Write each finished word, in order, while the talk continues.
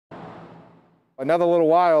Another little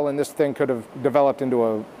while and this thing could have developed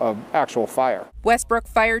into a actual fire. Westbrook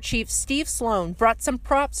Fire Chief Steve Sloan brought some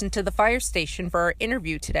props into the fire station for our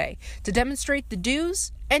interview today to demonstrate the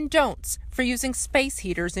do's and don'ts for using space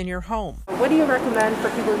heaters in your home. What do you recommend for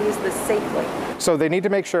people to use this safely? So they need to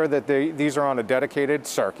make sure that these are on a dedicated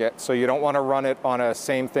circuit, so you don't want to run it on a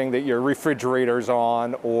same thing that your refrigerator's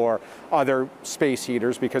on or other space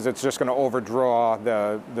heaters, because it's just going to overdraw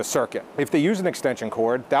the circuit. If they use an extension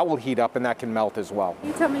cord, that will heat up and that can melt as well. Can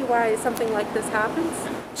you tell me why something like this happens?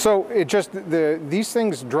 So these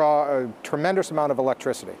things draw a tremendous amount of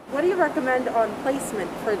electricity. What do you recommend on placement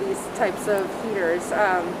for these types of heaters?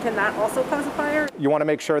 Can that also cause a fire? You want to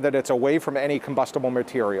make sure that it's away from any combustible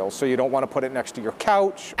materials, so you don't want to put it next to your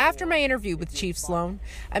couch. After my interview with Chief Sloan,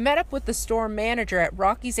 I met up with the store manager at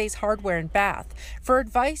Rocky's Ace Hardware in Bath for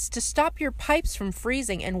advice to stop your pipes from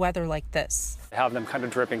freezing in weather like this. Have them kind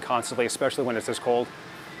of dripping constantly, especially when it's this cold,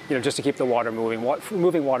 just to keep the water moving.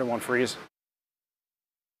 Moving water won't freeze.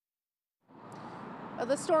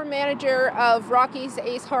 The store manager of Rocky's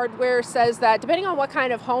Ace Hardware says that depending on what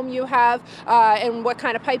kind of home you have and what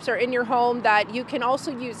kind of pipes are in your home, that you can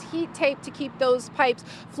also use heat tape to keep those pipes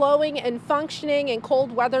flowing and functioning in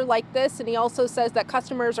cold weather like this. And he also says that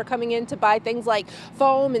customers are coming in to buy things like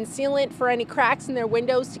foam and sealant for any cracks in their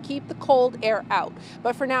windows to keep the cold air out.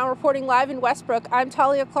 But for now, reporting live in Westbrook, I'm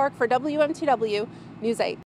Talia Clark for WMTW News 8.